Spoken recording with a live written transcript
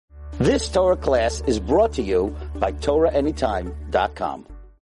This Torah class is brought to you by TorahAnytime.com.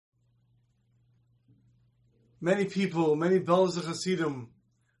 Many people, many Belzer Hasidim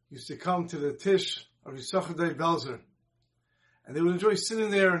used to come to the Tish of Yisachadai Belzer, and they would enjoy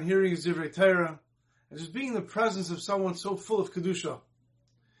sitting there and hearing his Divrei Torah and just being in the presence of someone so full of Kedusha.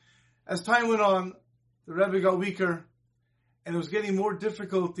 As time went on, the Rebbe got weaker, and it was getting more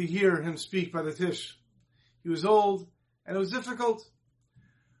difficult to hear him speak by the Tish. He was old, and it was difficult.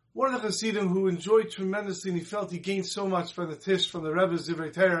 One of the Hasidim who enjoyed tremendously and he felt he gained so much from the Tish, from the Rebbe's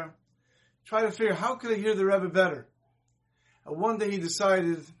Divrei Torah, tried to figure, how could I hear the Rebbe better? And one day he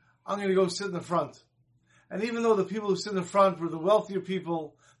decided, I'm going to go sit in the front. And even though the people who sit in the front were the wealthier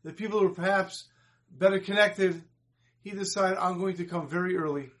people, the people who were perhaps better connected, he decided, I'm going to come very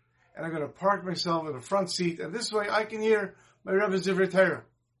early, and I'm going to park myself in the front seat, and this way I can hear my Rebbe's Divrei Torah.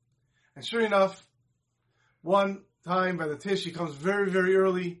 And sure enough, one time by the Tish, he comes very, very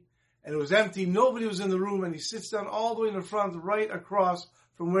early, and it was empty. Nobody was in the room, and he sits down all the way in the front, right across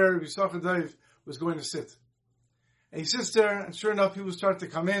from where Yisachar Daiv was going to sit. And he sits there, and sure enough, people start to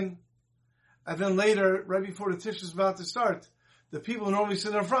come in. And then later, right before the Tish is about to start, the people who normally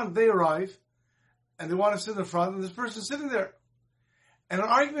sit in the front, they arrive, and they want to sit in the front, and this person's sitting there. And an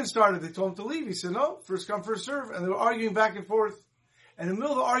argument started. They told him to leave. He said, no, first come, first serve. And they were arguing back and forth. And in the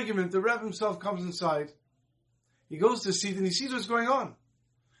middle of the argument, the Rebbe himself comes inside. He goes to the seat and he sees what's going on.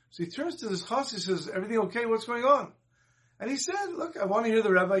 So he turns to this chassid and says, everything okay? What's going on? And he said, look, I want to hear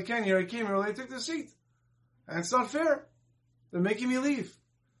the Rebbe. I can't hear. I came early. I took the seat. And it's not fair. They're making me leave.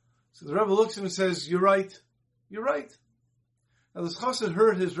 So the Rebbe looks at him and says, you're right. You're right. Now this chassid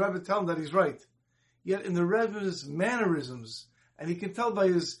heard his Rebbe tell him that he's right. Yet in the Rebbe's mannerisms, and he can tell by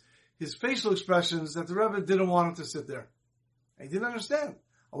his facial expressions that the Rebbe didn't want him to sit there. And he didn't understand.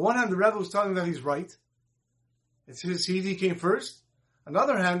 On one hand, the Rebbe was telling him that he's right. It's his seat, he came first. On the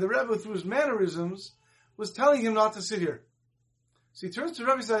other hand, the Rebbe, through his mannerisms, was telling him not to sit here. So he turns to the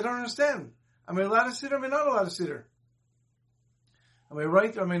Rebbe and says, I don't understand. Am I allowed to sit here or am I not allowed to sit here? Am I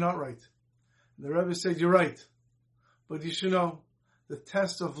right or am I not right? And the Rebbe said, you're right. But you should know, the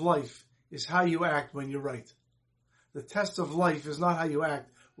test of life is how you act when you're right. The test of life is not how you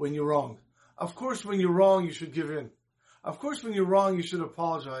act when you're wrong. Of course, when you're wrong, you should give in. Of course, when you're wrong, you should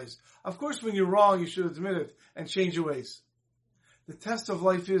apologize. Of course, when you're wrong, you should admit it and change your ways. The test of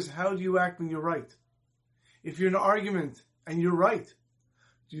life is, how do you act when you're right? If you're in an argument and you're right,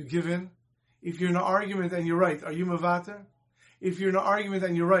 do you give in? If you're in an argument and you're right, are you mevater? If you're in an argument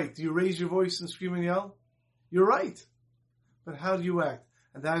and you're right, do you raise your voice and scream and yell? You're right. But how do you act?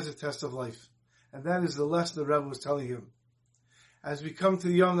 And that is a test of life. And that is the lesson the Rebbe was telling him. As we come to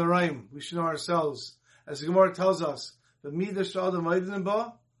the Yom Naraim, we should know ourselves. As the Gemara tells us, the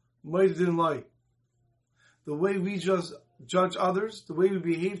way we judge others, the way we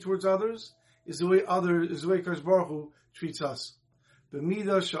behave towards others, is the way Kadosh Baruch Hu treats us. The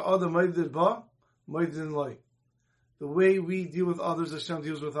way we deal with others, Hashem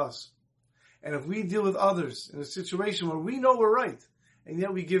deals with us. And if we deal with others in a situation where we know we're right, and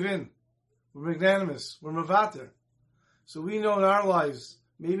yet we give in, we're magnanimous, we're mevater. So we know in our lives,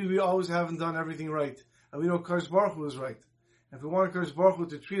 maybe we always haven't done everything right. And we know Kadosh Baruch Hu is right. And if we want Kadosh Baruch Hu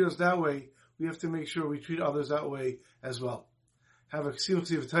to treat us that way, we have to make sure we treat others that way as well. Have a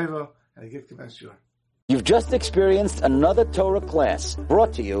Ksiv Taiva and a Git K'Mensur. You've just experienced another Torah class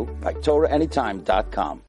brought to you by TorahAnytime.com.